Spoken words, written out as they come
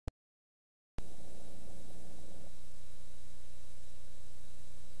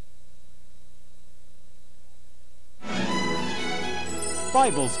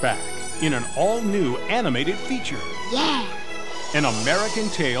Fievel's back in an all-new animated feature. Yeah! An American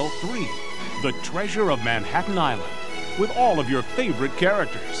Tail 3, The Treasure of Manhattan Island, with all of your favorite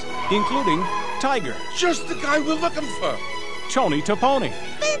characters, including Tiger. Just the guy we're looking for. Tony Toponi.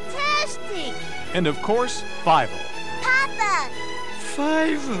 Fantastic! And of course, Fievel. Papa!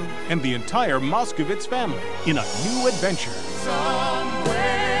 Fievel. And the entire Moskowitz family in a new adventure. Somewhere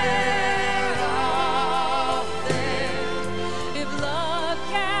out there, if love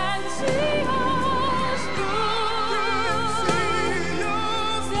can see us through,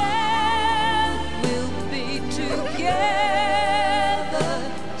 then we'll be together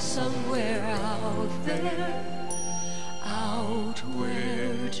somewhere out there, out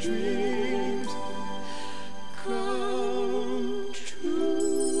where dreams come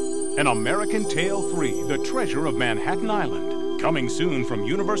true. An American Tail 3, The Treasure of Manhattan Island, coming soon from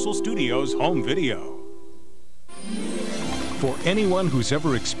Universal Studios Home Video. For anyone who's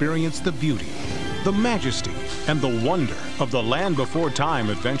ever experienced the beauty, the majesty, and the wonder of the Land Before Time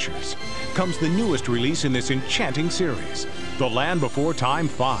adventures, comes the newest release in this enchanting series, The Land Before Time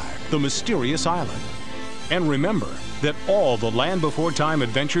 5, The Mysterious Island. And remember that all the Land Before Time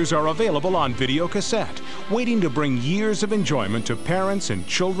adventures are available on video cassette, waiting to bring years of enjoyment to parents and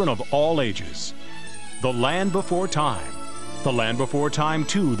children of all ages. The Land Before Time, The Land Before Time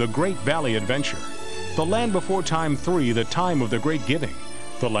 2, The Great Valley Adventure, The Land Before Time 3, The Time of the Great Giving,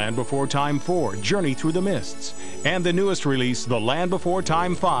 The Land Before Time 4, Journey Through the Mists, and the newest release, The Land Before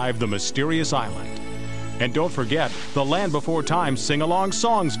Time 5, The Mysterious Island. And don't forget the Land Before Time Sing-Along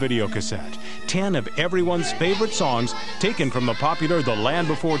Songs video cassette. 10 of everyone's favorite songs taken from the popular The Land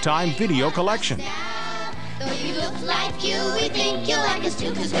Before Time video collection. Though you look like you, we think you like us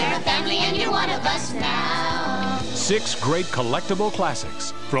too, 'cause we're a family and you're one of us now. 6 great collectible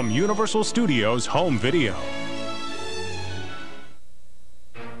classics from Universal Studios Home Video.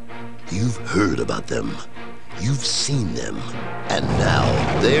 You've heard about them. You've seen them. And now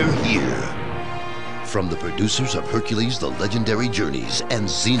they're here. From the producers of Hercules, The Legendary Journeys, and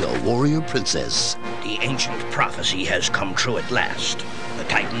Xena, Warrior Princess. The ancient prophecy has come true at last. The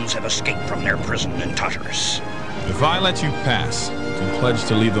Titans have escaped from their prison in Tartarus. If I let you pass, you pledge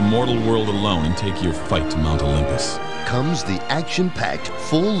to leave the mortal world alone and take your fight to Mount Olympus. Comes the action-packed,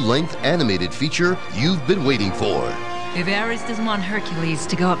 full-length animated feature you've been waiting for. If Ares doesn't want Hercules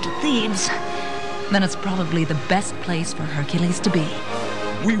to go up to Thebes, then it's probably the best place for Hercules to be.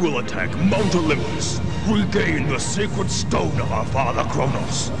 We will attack Mount Olympus, regain the sacred stone of our father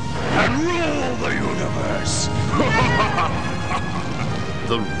Kronos, and rule the universe.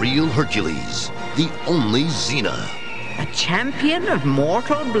 The real Hercules, the only Xena. A champion of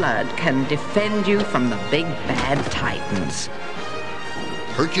mortal blood can defend you from the big bad Titans.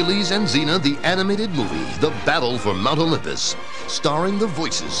 Hercules and Xena, the animated movie, The Battle for Mount Olympus, starring the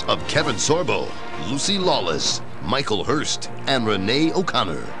voices of Kevin Sorbo, Lucy Lawless, Michael Hurst, and Renee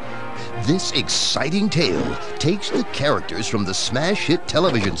O'Connor. This exciting tale takes the characters from the smash hit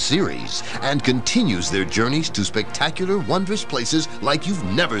television series and continues their journeys to spectacular, wondrous places like you've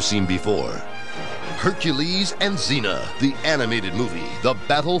never seen before. Hercules and Xena, the animated movie, The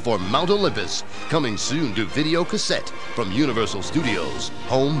Battle for Mount Olympus, coming soon to video cassette from Universal Studios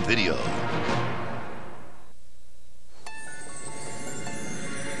Home Video.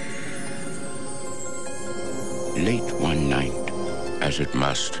 Late one night, as it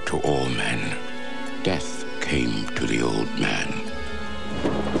must to all men, death came to the old man.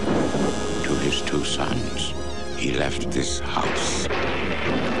 To his 2 sons, he left this house.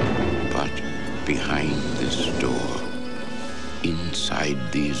 But behind this door, inside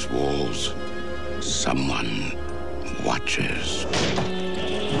these walls, someone watches.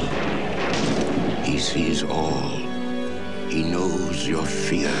 He sees all. He knows your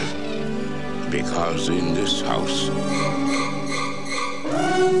fear. Because in this house,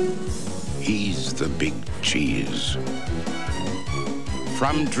 he's the big cheese.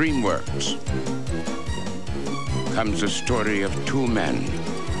 From DreamWorks comes a story of 2 men,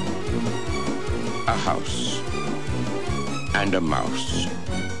 a house, and a mouse.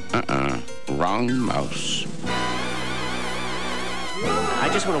 Wrong mouse. I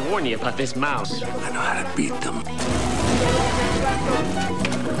just want to warn you about this mouse. I know how to beat them.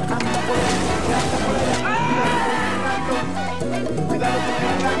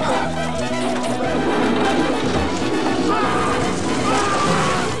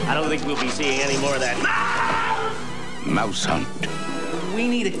 I don't think we'll be seeing any more of that. Mouse hunt. We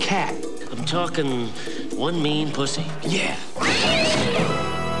need a cat. I'm talking one mean pussy. Yeah.